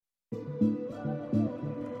When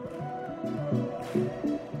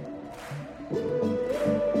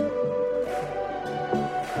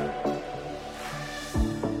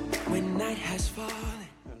night has fallen.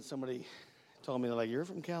 And somebody told me, they're like, "You're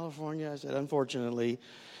from California?" I said, "Unfortunately,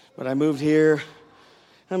 but I moved here.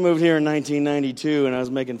 I moved here in 1992, and I was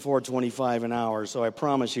making $4.25 an hour. So I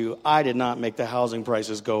promise you, I did not make the housing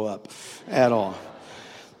prices go up at all."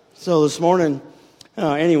 So this morning,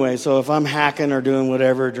 anyway, so if I'm hacking or doing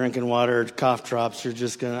whatever, drinking water, cough drops,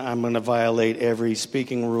 I'm gonna violate every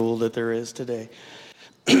speaking rule that there is today.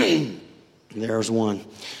 There's one.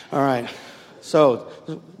 All right. So,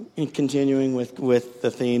 in continuing with the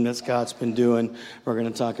theme that Scott's been doing, we're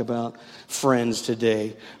going to talk about friends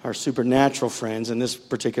today, our supernatural friends. In this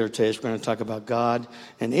particular case, we're going to talk about God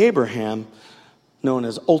and Abraham, known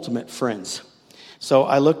as ultimate friends. So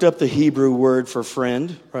I looked up the Hebrew word for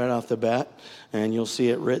friend right off the bat, and you'll see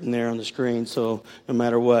it written there on the screen. So no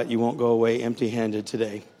matter what, you won't go away empty-handed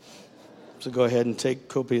today. So go ahead and take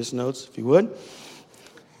copious notes if you would.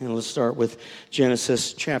 And let's start with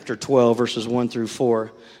Genesis chapter 12, verses 1 through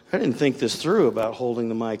 4. I didn't think this through about holding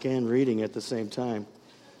the mic and reading at the same time.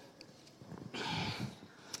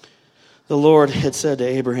 The Lord had said to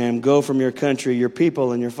Abraham, "Go from your country, your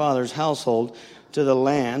people, and your father's household to the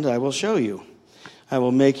land I will show you. I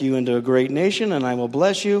will make you into a great nation, and I will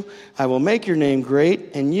bless you. I will make your name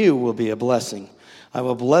great, and you will be a blessing. I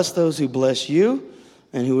will bless those who bless you,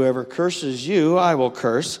 and whoever curses you, I will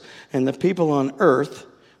curse, and the people on earth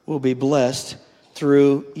will be blessed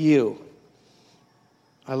through you."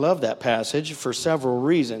 I love that passage for several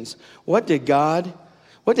reasons. What did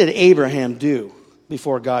Abraham do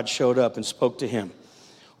before God showed up and spoke to him?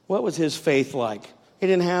 What was his faith like? He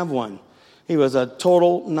didn't have one. He was a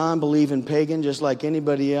total non-believing pagan, just like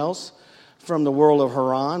anybody else, from the world of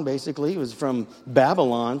Haran, basically. He was from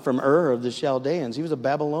Babylon, from Ur of the Chaldeans. He was a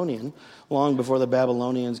Babylonian long before the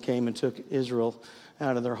Babylonians came and took Israel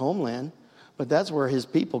out of their homeland. But that's where his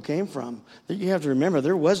people came from. You have to remember,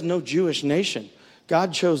 there was no Jewish nation.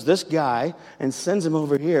 God chose this guy and sends him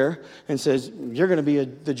over here and says, "You're going to be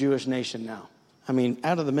the Jewish nation now." I mean,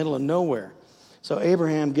 out of the middle of nowhere. So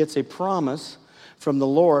Abraham gets a promise from the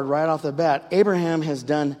Lord right off the bat. Abraham has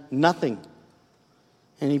done nothing.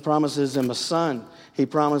 And he promises him a son. He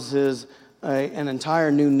promises an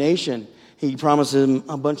entire new nation. He promises him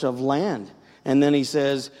a bunch of land. And then he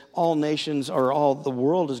says, all nations or all the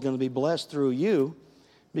world is going to be blessed through you,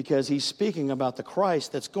 because he's speaking about the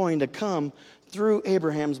Christ that's going to come through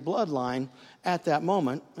Abraham's bloodline at that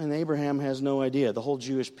moment. And Abraham has no idea. The whole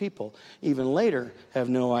Jewish people, even later, have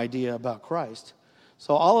no idea about Christ.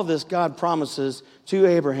 So all of this God promises to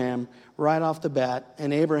Abraham right off the bat,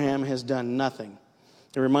 and Abraham has done nothing.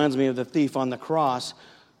 It reminds me of the thief on the cross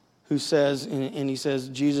who says, and he says,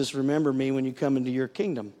 "Jesus, remember me when you come into your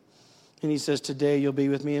kingdom." And he says, "Today you'll be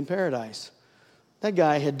with me in paradise." That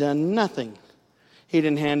guy had done nothing. He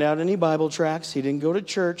didn't hand out any Bible tracts. He didn't go to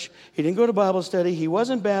church. He didn't go to Bible study. He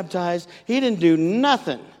wasn't baptized. He didn't do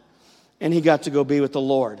nothing. And he got to go be with the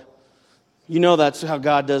Lord. You know that's how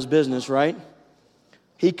God does business, right?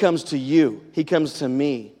 He comes to you. He comes to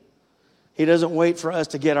me. He doesn't wait for us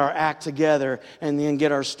to get our act together and then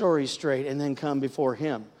get our story straight and then come before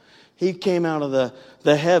him. He came out of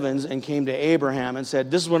the heavens and came to Abraham and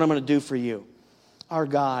said, "This is what I'm going to do for you." Our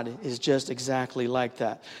God is just exactly like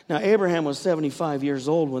that. Now, Abraham was 75 years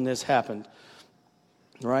old when this happened,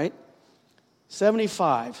 right?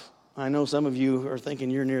 75. I know some of you are thinking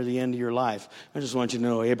you're near the end of your life. I just want you to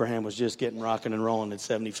know Abraham was just getting rocking and rolling at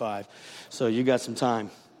 75. So you got some time.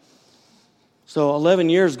 So 11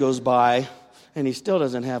 years goes by, and he still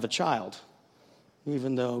doesn't have a child,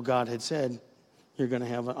 even though God had said, "You're going to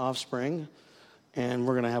have an offspring, and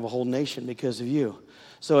we're going to have a whole nation because of you."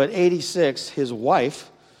 So at 86, his wife,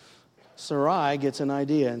 Sarai, gets an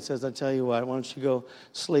idea and says, "I tell you what, why don't you go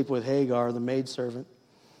sleep with Hagar, the maidservant,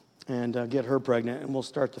 and get her pregnant, and we'll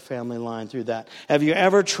start the family line through that." Have you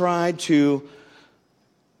ever tried to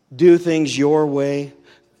do things your way?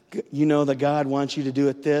 You know that God wants you to do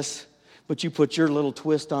it this, but you put your little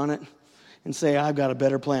twist on it and say, "I've got a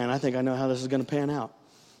better plan. I think I know how this is going to pan out."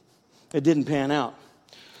 It didn't pan out.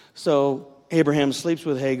 So Abraham sleeps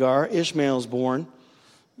with Hagar. Ishmael's born.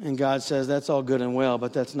 And God says, "That's all good and well,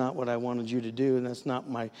 but that's not what I wanted you to do. And that's not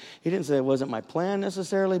He didn't say it wasn't my plan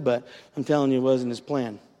necessarily, but I'm telling you it wasn't his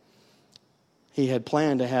plan. He had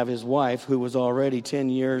planned to have his wife, who was already 10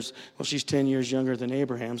 years, well, she's 10 years younger than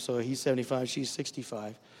Abraham, so he's 75, she's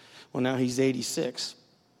 65. Well, now he's 86.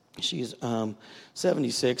 She's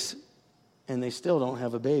 76, and they still don't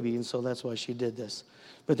have a baby, and so that's why she did this.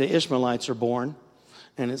 But the Ishmaelites are born,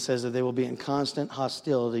 And it says that they will be in constant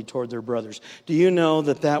hostility toward their brothers. Do you know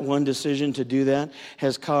that that one decision to do that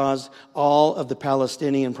has caused all of the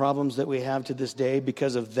Palestinian problems that we have to this day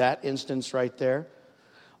because of that instance right there?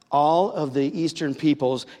 All of the eastern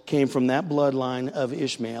peoples came from that bloodline of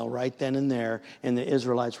Ishmael right then and there, and the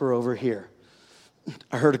Israelites were over here.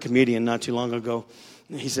 I heard a comedian not too long ago.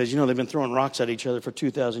 He says, they've been throwing rocks at each other for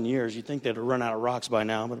 2,000 years. You'd think they'd have run out of rocks by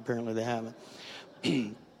now, but apparently they haven't.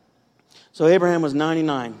 So Abraham was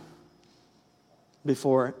 99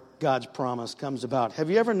 before God's promise comes about. Have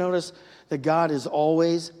you ever noticed that God is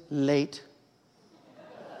always late?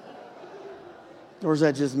 Or is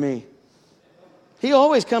that just me? He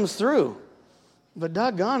always comes through. But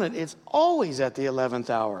doggone it, it's always at the 11th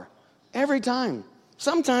hour. Every time.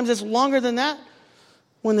 Sometimes it's longer than that.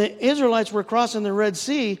 When the Israelites were crossing the Red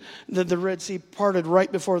Sea, the Red Sea parted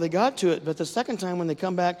right before they got to it. But the second time when they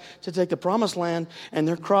come back to take the Promised Land and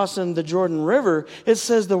they're crossing the Jordan River, it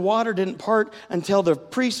says the water didn't part until the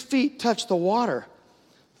priest's feet touched the water.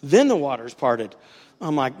 Then the waters parted.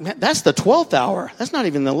 I'm like, man, that's the 12th hour. That's not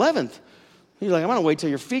even the 11th. He's like, I'm going to wait till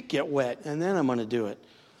your feet get wet, and then I'm going to do it.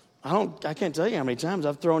 I can't tell you how many times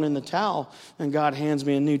I've thrown in the towel, and God hands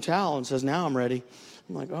me a new towel and says, now I'm ready.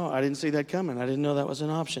 I'm like, oh, I didn't see that coming. I didn't know that was an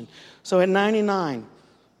option. So at 99,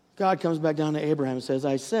 God comes back down to Abraham and says,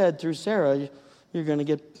 I said through Sarah, you're going to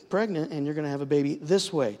get pregnant and you're going to have a baby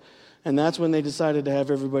this way. And that's when they decided to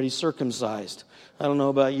have everybody circumcised. I don't know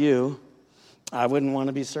about you. I wouldn't want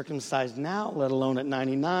to be circumcised now, let alone at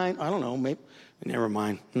 99. I don't know. Maybe. Never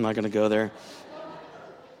mind. I'm not going to go there.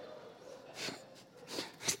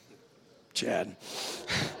 Chad.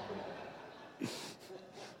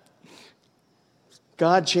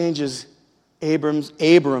 God changes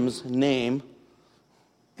Abram's name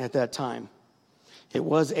at that time. It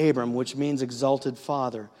was Abram, which means exalted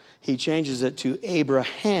father. He changes it to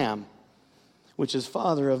Abraham, which is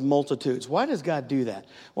father of multitudes. Why does God do that?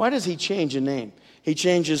 Why does he change a name? He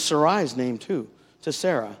changes Sarai's name too, to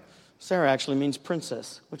Sarah. Sarah actually means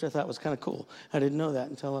princess, which I thought was kind of cool. I didn't know that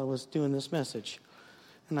until I was doing this message.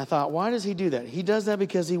 And I thought, why does he do that? He does that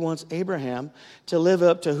because he wants Abraham to live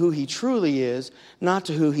up to who he truly is, not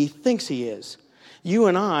to who he thinks he is. You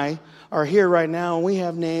and I are here right now, and we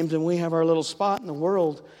have names, and we have our little spot in the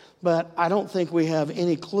world, but I don't think we have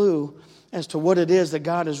any clue as to what it is that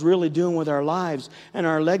God is really doing with our lives and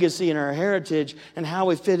our legacy and our heritage and how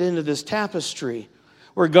we fit into this tapestry.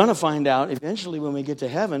 We're going to find out eventually when we get to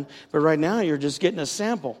heaven, but right now you're just getting a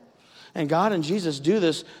sample. And God and Jesus do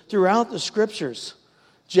this throughout the scriptures.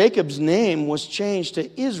 Jacob's name was changed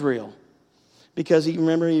to Israel because he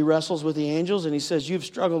wrestles with the angels and he says, you've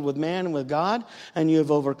struggled with man and with God and you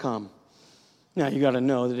have overcome. Now you got to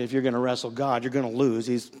know that if you're going to wrestle God, you're going to lose.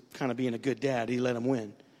 He's kind of being a good dad. He let him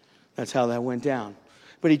win. That's how that went down.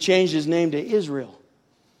 But he changed his name to Israel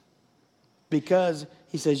because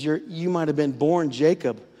he says, you might have been born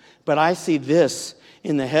Jacob, but I see this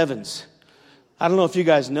in the heavens. I don't know if you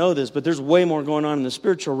guys know this, but there's way more going on in the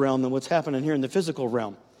spiritual realm than what's happening here in the physical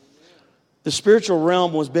realm. The spiritual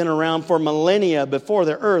realm was been around for millennia before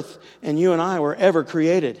the earth and you and I were ever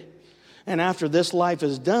created. And after this life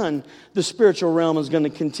is done, the spiritual realm is going to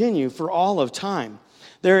continue for all of time.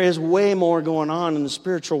 There is way more going on in the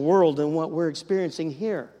spiritual world than what we're experiencing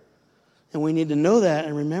here. And we need to know that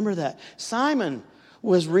and remember that. Simon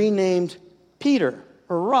was renamed Peter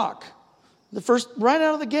or Rock. The first, right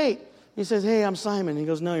out of the gate. He says, hey, I'm Simon. He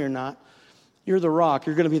goes, no, you're not. You're the rock.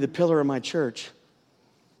 You're going to be the pillar of my church.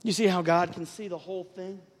 You see how God can see the whole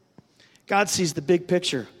thing? God sees the big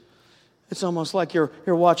picture. It's almost like you're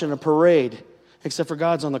watching a parade, except for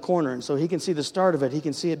God's on the corner. And so he can see the start of it. He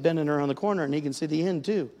can see it bending around the corner, and he can see the end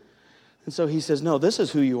too. And so he says, no, this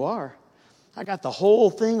is who you are. I got the whole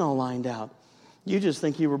thing all lined out. You just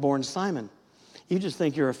think you were born Simon. You just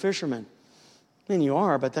think you're a fisherman. And you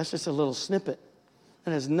are, but that's just a little snippet. It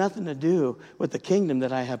has nothing to do with the kingdom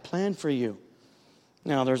that I have planned for you.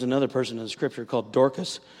 Now, there's another person in the scripture called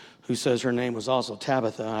Dorcas who says her name was also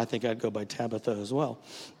Tabitha. I think I'd go by Tabitha as well.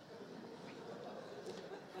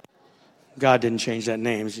 God didn't change that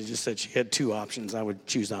name. She just said she had two options. I would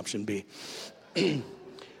choose option B.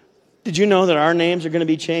 Did you know that our names are going to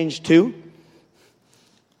be changed too?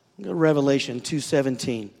 Revelation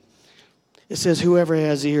 2:17. It says, whoever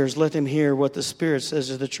has ears, let him hear what the Spirit says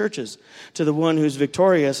to the churches. To the one who's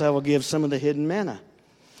victorious, I will give some of the hidden manna.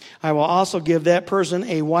 I will also give that person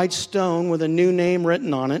a white stone with a new name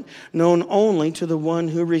written on it, known only to the one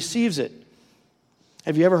who receives it.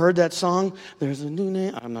 Have you ever heard that song? There's a new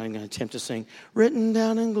name. I'm not even going to attempt to sing. Written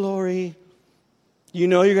down in glory. You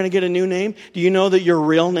know you're going to get a new name? Do you know that your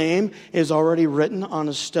real name is already written on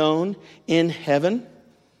a stone in heaven?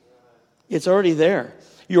 It's already there.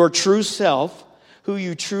 Your true self, who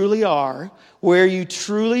you truly are, where you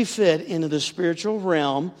truly fit into the spiritual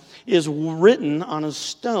realm, is written on a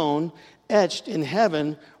stone etched in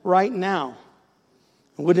heaven right now.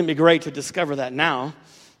 Wouldn't it be great to discover that now,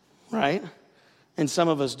 right? And some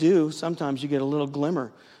of us do. Sometimes you get a little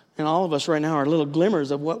glimmer. And all of us right now are little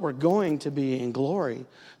glimmers of what we're going to be in glory,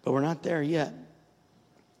 but we're not there yet.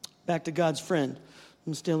 Back to God's friend.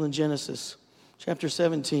 I'm still in Genesis chapter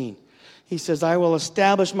 17. He says, I will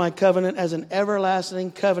establish my covenant as an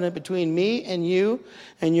everlasting covenant between me and you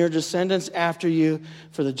and your descendants after you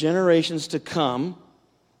for the generations to come,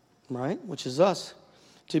 right, which is us,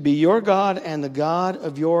 to be your God and the God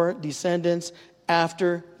of your descendants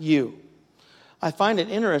after you. I find it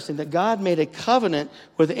interesting that God made a covenant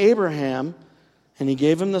with Abraham, and he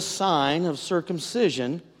gave him the sign of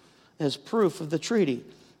circumcision as proof of the treaty.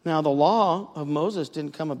 Now, the law of Moses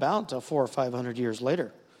didn't come about until 400 or 500 years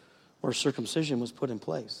later, where circumcision was put in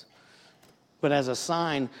place. But as a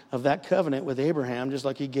sign of that covenant with Abraham, just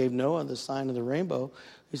like he gave Noah the sign of the rainbow,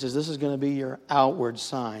 he says, this is going to be your outward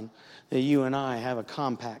sign that you and I have a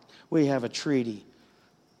compact. We have a treaty.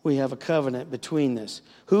 We have a covenant between this.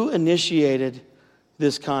 Who initiated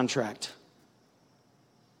this contract?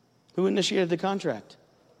 Who initiated the contract?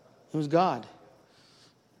 It was God.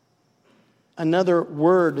 Another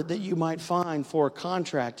word that you might find for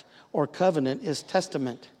contract or covenant is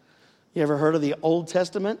testament. You ever heard of the Old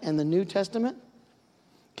Testament and the New Testament?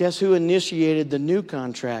 Guess who initiated the new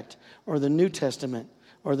contract or the New Testament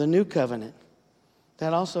or the new covenant?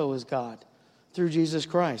 That also was God through Jesus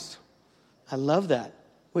Christ. I love that.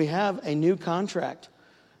 We have a new contract.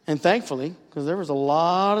 And thankfully, because there was a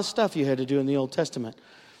lot of stuff you had to do in the Old Testament,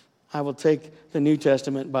 I will take the New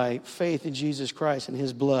Testament by faith in Jesus Christ and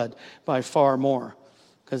his blood by far more.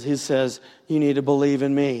 Because he says, you need to believe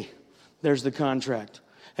in me. There's the contract.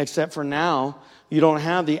 Except for now, you don't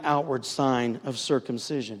have the outward sign of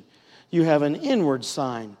circumcision. You have an inward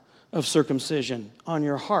sign of circumcision on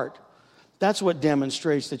your heart. That's what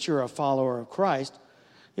demonstrates that you're a follower of Christ,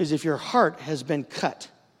 is if your heart has been cut.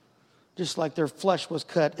 Just like their flesh was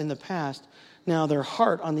cut in the past, now their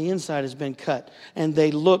heart on the inside has been cut, and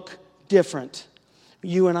they look different.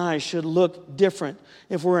 You and I should look different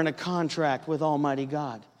if we're in a contract with Almighty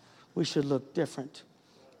God. We should look different.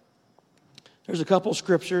 There's a couple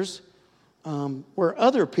scriptures where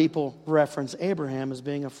other people reference Abraham as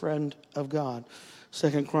being a friend of God.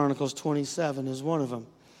 2 Chronicles 27 is one of them.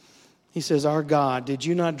 He says, our God, did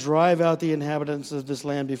you not drive out the inhabitants of this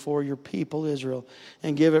land before your people Israel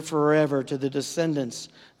and give it forever to the descendants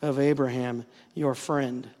of Abraham, your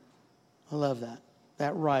friend? I love that.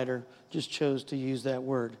 That writer just chose to use that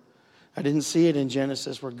word. I didn't see it in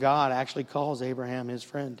Genesis where God actually calls Abraham his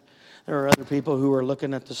friend. There are other people who are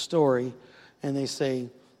looking at the story and they say,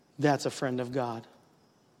 that's a friend of God.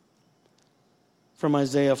 From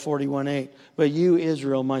Isaiah 41:8, but you,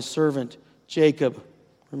 Israel, my servant, Jacob,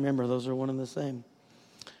 remember, those are one and the same,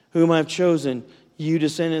 whom I've chosen, you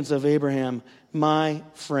descendants of Abraham, my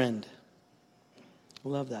friend. I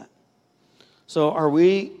love that. So are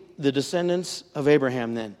we the descendants of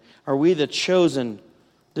Abraham then? Are we the chosen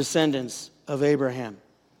descendants of Abraham?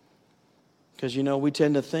 Because, you know, we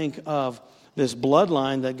tend to think of this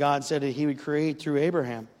bloodline that God said that he would create through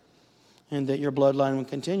Abraham, and that your bloodline would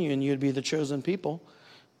continue, and you'd be the chosen people,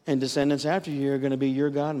 and descendants after you are going to be your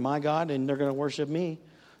God and my God, and they're going to worship me.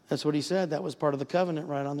 That's what he said. That was part of the covenant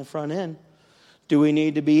right on the front end. Do we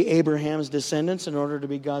need to be Abraham's descendants in order to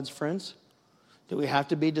be God's friends? Do we have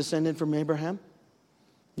to be descended from Abraham?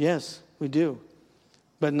 Yes, we do,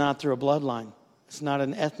 but not through a bloodline. It's not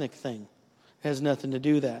an ethnic thing. It has nothing to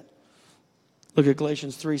do with that. Look at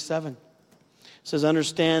Galatians 3:7. It says,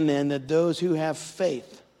 understand then that those who have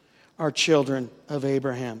faith are children of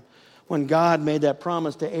Abraham. When God made that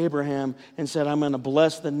promise to Abraham and said, I'm going to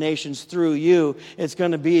bless the nations through you, it's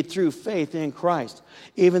going to be through faith in Christ.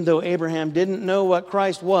 Even though Abraham didn't know what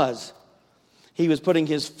Christ was, he was putting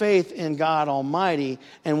his faith in God Almighty,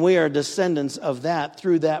 and we are descendants of that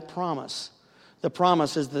through that promise. The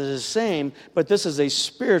promise is the same, but this is a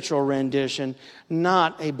spiritual rendition,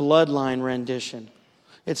 not a bloodline rendition.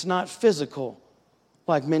 It's not physical,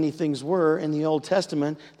 like many things were in the Old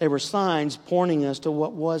Testament. They were signs pointing us to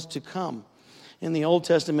what was to come. In the Old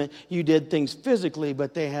Testament, you did things physically,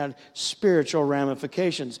 but they had spiritual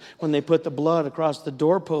ramifications. When they put the blood across the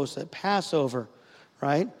doorpost at Passover,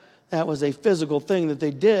 right? That was a physical thing that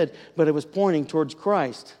they did, but it was pointing towards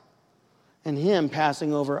Christ and him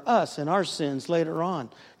passing over us and our sins later on.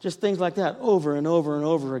 Just things like that over and over and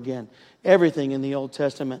over again. Everything in the Old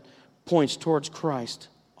Testament points towards Christ.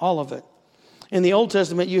 All of it. In the Old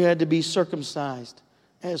Testament, you had to be circumcised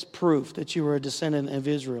as proof that you were a descendant of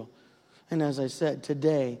Israel. And as I said,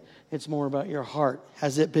 today, it's more about your heart.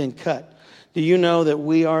 Has it been cut? Do you know that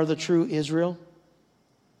we are the true Israel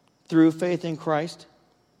through faith in Christ?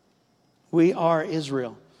 We are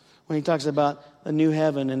Israel. When he talks about the new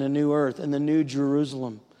heaven and the new earth and the new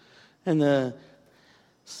Jerusalem and the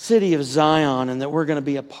city of Zion, and that we're going to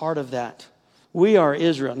be a part of that. We are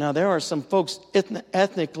Israel. Now, there are some folks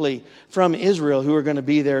ethnically from Israel who are going to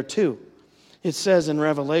be there too. It says in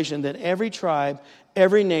Revelation that every tribe,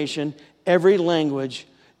 every nation, every language,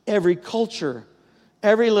 every culture,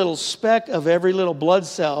 every little speck of every little blood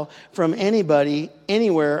cell from anybody,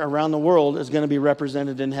 anywhere around the world is going to be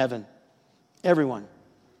represented in heaven. Everyone.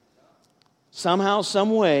 Somehow,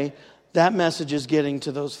 some way, that message is getting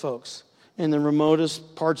to those folks. In the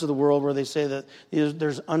remotest parts of the world where they say that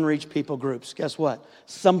there's unreached people groups. Guess what?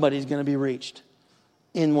 Somebody's going to be reached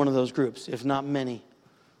in one of those groups, if not many.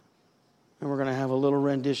 And we're going to have a little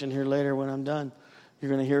rendition here later when I'm done. You're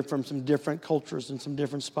going to hear from some different cultures and some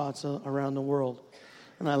different spots around the world.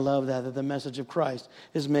 And I love that the message of Christ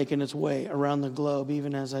is making its way around the globe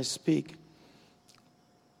even as I speak.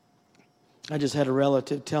 I just had a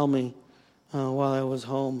relative tell me while I was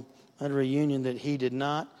home at a reunion that he did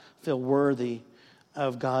not feel worthy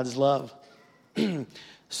of God's love.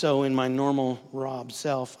 So in my normal Rob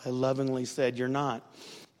self, I lovingly said, "You're not."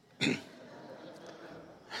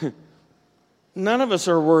 None of us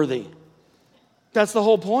are worthy. That's the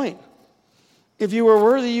whole point. If you were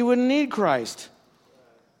worthy, you wouldn't need Christ.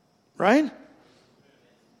 Right?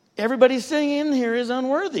 Everybody sitting in here is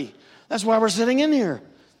unworthy. That's why we're sitting in here.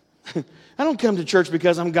 I don't come to church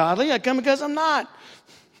because I'm godly. I come because I'm not.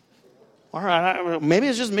 All right, maybe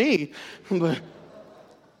it's just me, but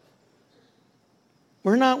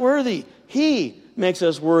we're not worthy. He makes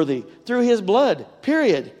us worthy through his blood,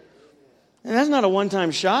 period. And that's not a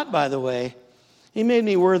one-time shot, by the way. He made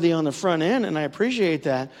me worthy on the front end, and I appreciate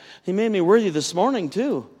that. He made me worthy this morning,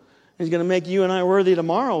 too. He's going to make you and I worthy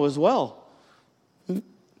tomorrow as well.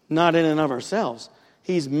 Not in and of ourselves.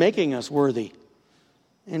 He's making us worthy.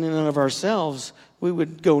 In and of ourselves, we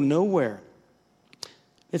would go nowhere.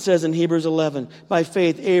 It says in Hebrews 11, by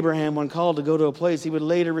faith Abraham, when called to go to a place he would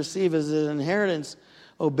later receive as an inheritance,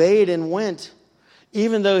 obeyed and went,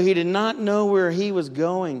 even though he did not know where he was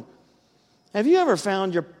going. Have you ever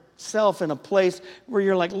found yourself in a place where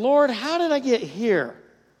you're like, Lord, how did I get here?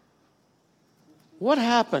 What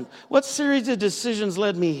happened? What series of decisions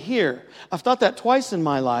led me here? I've thought that twice in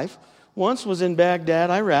my life. Once was in Baghdad,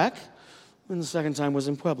 Iraq, and the second time was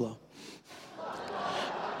in Pueblo.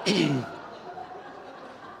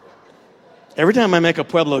 Every time I make a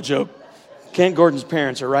Pueblo joke, Kent Gordon's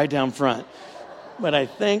parents are right down front. But I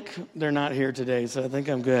think they're not here today, so I think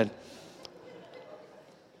I'm good.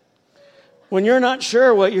 When you're not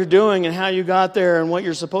sure what you're doing and how you got there and what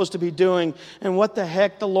you're supposed to be doing and what the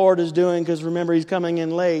heck the Lord is doing, because remember, he's coming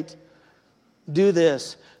in late, do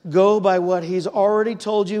this. Go by what he's already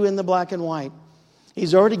told you in the black and white.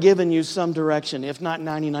 He's already given you some direction, if not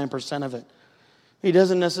 99% of it. He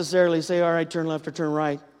doesn't necessarily say, all right, turn left or turn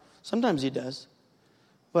right. Sometimes he does.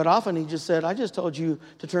 But often he just said, I just told you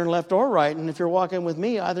to turn left or right, and if you're walking with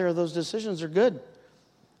me, either of those decisions are good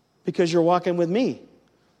because you're walking with me.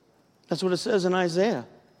 That's what it says in Isaiah.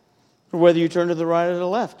 Or whether you turn to the right or the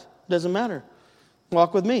left, doesn't matter.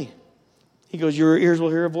 Walk with me. He goes, your ears will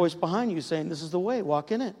hear a voice behind you saying, this is the way,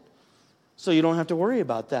 walk in it. So you don't have to worry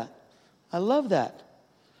about that. I love that.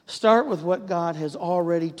 Start with what God has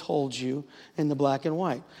already told you in the black and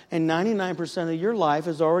white. And 99% of your life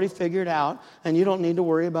is already figured out, and you don't need to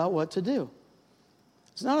worry about what to do.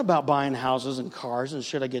 It's not about buying houses and cars and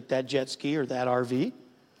should I get that jet ski or that RV,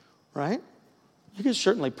 right? You can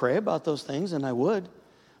certainly pray about those things, and I would.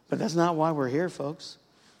 But that's not why we're here, folks.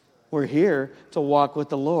 We're here to walk with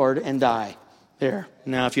the Lord and die. There.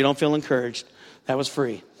 Now, if you don't feel encouraged, that was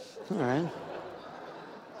free. All right?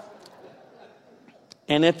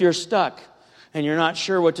 And if you're stuck and you're not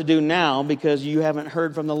sure what to do now because you haven't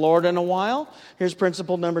heard from the Lord in a while, here's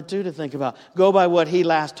principle number 2 to think about. Go by what he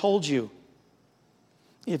last told you.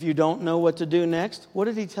 If you don't know what to do next, what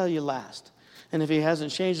did he tell you last? And if he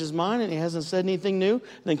hasn't changed his mind and he hasn't said anything new,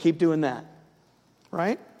 then keep doing that.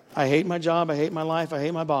 Right? I hate my job, I hate my life, I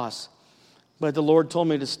hate my boss. But the Lord told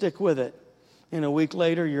me to stick with it. And a week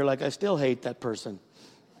later, you're like, I still hate that person.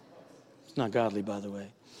 It's not godly, by the way.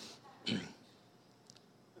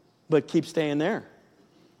 But keep staying there.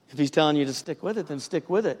 If he's telling you to stick with it, then stick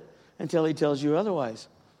with it until he tells you otherwise.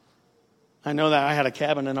 I know that I had a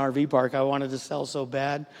cabin in an RV park I wanted to sell so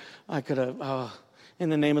bad. I could have, in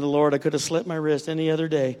the name of the Lord. I could have slit my wrist any other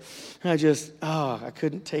day. I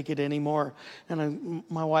couldn't take it anymore. And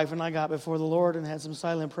my wife and I got before the Lord and had some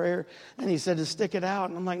silent prayer. And he said to stick it out.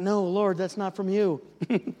 And I'm like, no, Lord, that's not from you.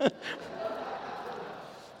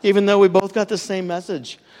 Even though we both got the same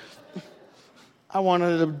message. I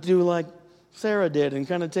wanted to do like Sarah did and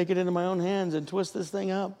kind of take it into my own hands and twist this thing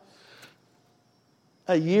up.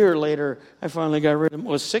 A year later, I finally got rid of it. It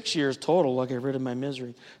was 6 years total, I got rid of my misery.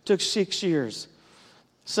 It took 6 years.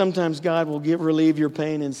 Sometimes God will relieve your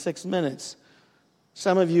pain in 6 minutes.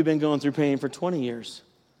 Some of you have been going through pain for 20 years.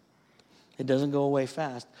 It doesn't go away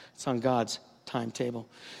fast. It's on God's timetable.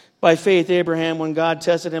 By faith, Abraham, when God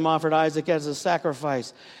tested him, offered Isaac as a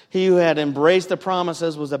sacrifice. He who had embraced the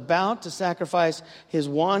promises was about to sacrifice his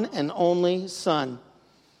one and only son.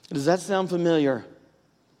 Does that sound familiar?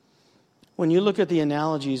 When you look at the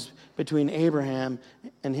analogies between Abraham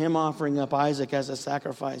and him offering up Isaac as a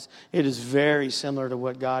sacrifice, it is very similar to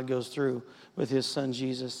what God goes through with his son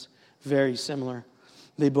Jesus. Very similar.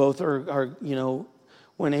 They both are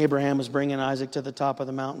when Abraham was bringing Isaac to the top of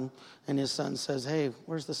the mountain and his son says, hey,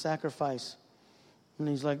 where's the sacrifice? And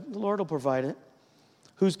he's like, the Lord will provide it.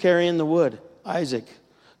 Who's carrying the wood? Isaac.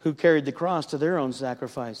 Who carried the cross to their own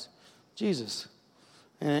sacrifice? Jesus.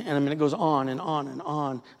 And I mean, it goes on and on and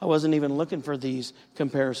on. I wasn't even looking for these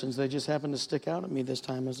comparisons. They just happened to stick out at me this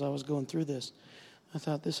time as I was going through this. I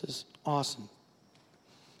thought, this is awesome.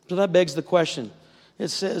 So that begs the question. It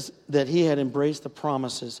says that he had embraced the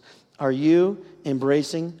promises. Are you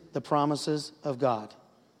embracing the promises of God?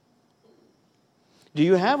 Do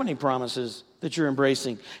you have any promises that you're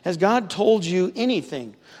embracing? Has God told you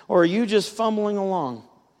anything? Or are you just fumbling along?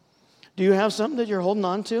 Do you have something that you're holding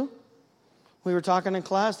on to? We were talking in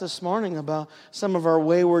class this morning about some of our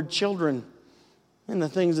wayward children and the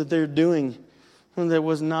things that they're doing that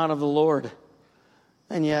was not of the Lord.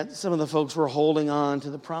 And yet some of the folks were holding on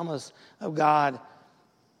to the promise of God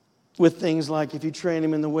with things like, if you train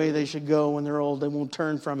them in the way they should go when they're old, they won't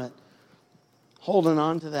turn from it. Holding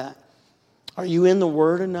on to that. Are you in the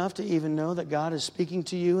Word enough to even know that God is speaking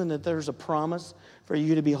to you and that there's a promise for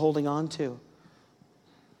you to be holding on to?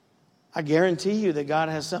 I guarantee you that God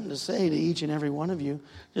has something to say to each and every one of you,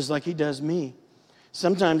 just like He does me.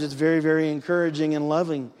 Sometimes it's very, very encouraging and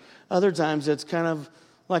loving. Other times it's kind of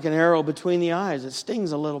like an arrow between the eyes. It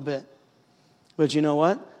stings a little bit. But you know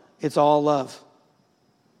what? It's all love.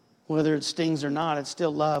 Whether it stings or not, it's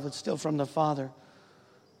still love. It's still from the Father.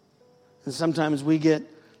 And sometimes we get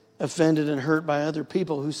offended and hurt by other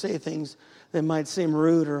people who say things that might seem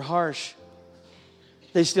rude or harsh.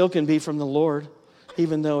 They still can be from the Lord,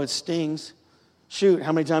 even though it stings. Shoot,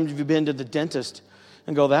 how many times have you been to the dentist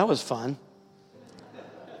and go, that was fun?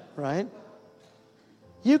 Right?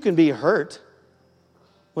 You can be hurt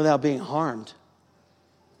without being harmed.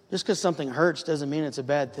 Just because something hurts doesn't mean it's a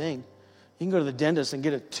bad thing. You can go to the dentist and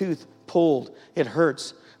get a tooth pulled. It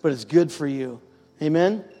hurts, but it's good for you.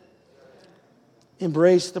 Amen?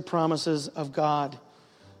 Embrace the promises of God.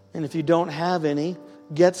 And if you don't have any,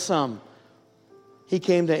 get some. He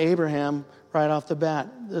came to Abraham right off the bat.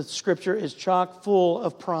 The scripture is chock full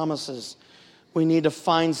of promises. We need to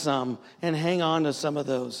find some and hang on to some of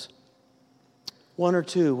those. One or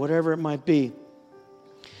two, whatever it might be.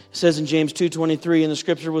 It says in James 2:23, and the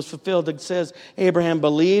scripture was fulfilled. It says, Abraham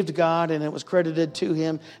believed God, and it was credited to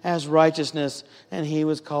him as righteousness, and he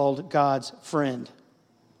was called God's friend.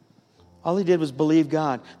 All he did was believe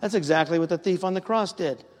God. That's exactly what the thief on the cross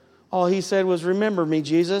did. All he said was, remember me,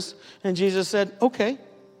 Jesus. And Jesus said, okay,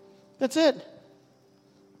 that's it.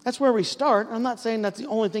 That's where we start. I'm not saying that's the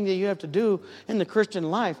only thing that you have to do in the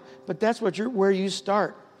Christian life, but that's where you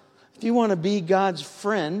start. If you want to be God's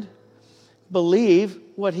friend, believe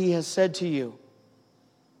what He has said to you.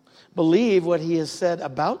 Believe what He has said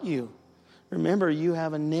about you. Remember, you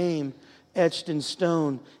have a name etched in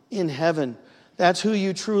stone in heaven. That's who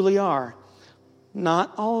you truly are.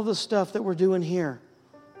 Not all of the stuff that we're doing here.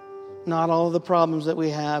 Not all of the problems that we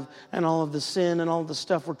have and all of the sin and all of the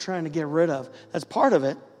stuff we're trying to get rid of. That's part of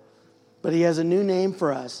it. But He has a new name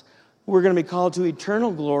for us. We're going to be called to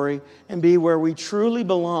eternal glory and be where we truly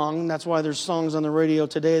belong. That's why there's songs on the radio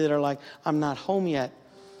today that are like, I'm not home yet.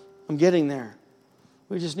 I'm getting there.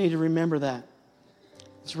 We just need to remember that.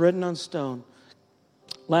 It's written on stone.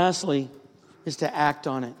 Lastly, is to act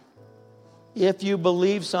on it. If you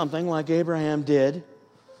believe something like Abraham did,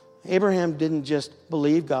 Abraham didn't just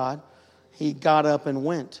believe God. He got up and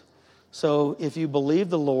went. So if you believe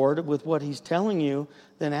the Lord with what He's telling you,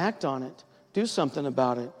 then act on it. Do something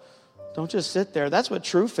about it. Don't just sit there. That's what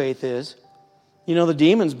true faith is. You know, the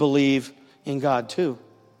demons believe in God too.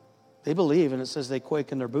 They believe, and it says they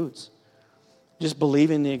quake in their boots. Just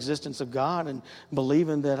believing the existence of God and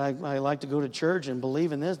believing that I like to go to church and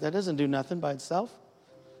believe in this, that doesn't do nothing by itself.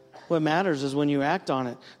 What matters is when you act on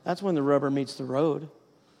it. That's when the rubber meets the road.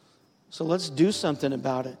 So let's do something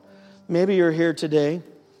about it. Maybe you're here today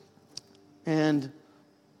and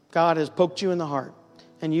God has poked you in the heart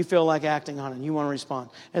and you feel like acting on it and you want to respond.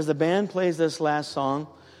 As the band plays this last song,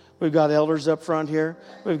 we've got elders up front here.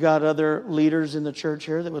 We've got other leaders in the church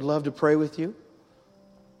here that would love to pray with you.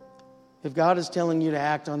 If God is telling you to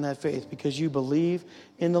act on that faith because you believe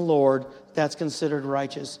in the Lord, that's considered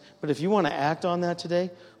righteous. But if you want to act on that today,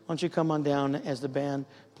 why don't you come on down as the band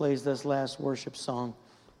plays this last worship song.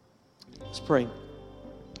 Let's pray.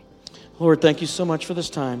 Lord, thank you so much for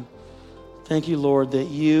this time. Thank you, Lord, that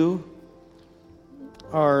you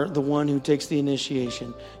are the one who takes the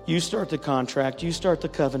initiation. You start the contract. You start the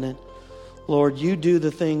covenant. Lord, you do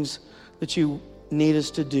the things that you need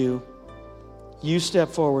us to do. You step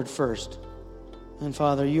forward first. And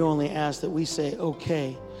Father, you only ask that we say,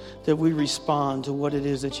 okay, that we respond to what it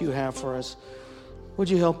is that you have for us. Would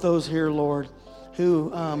you help those here, Lord, who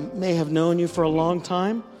may have known you for a long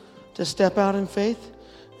time to step out in faith?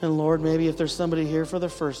 And Lord, maybe if there's somebody here for the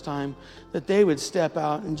first time, that they would step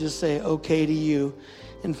out and just say, okay to you,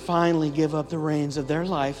 and finally give up the reins of their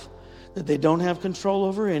life that they don't have control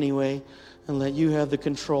over anyway, and let you have the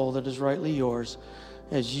control that is rightly yours.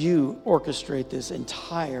 As you orchestrate this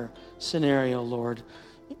entire scenario, Lord,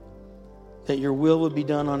 that your will would be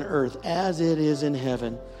done on earth as it is in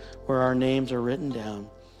heaven, where our names are written down.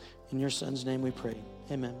 In your Son's name we pray.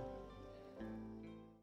 Amen.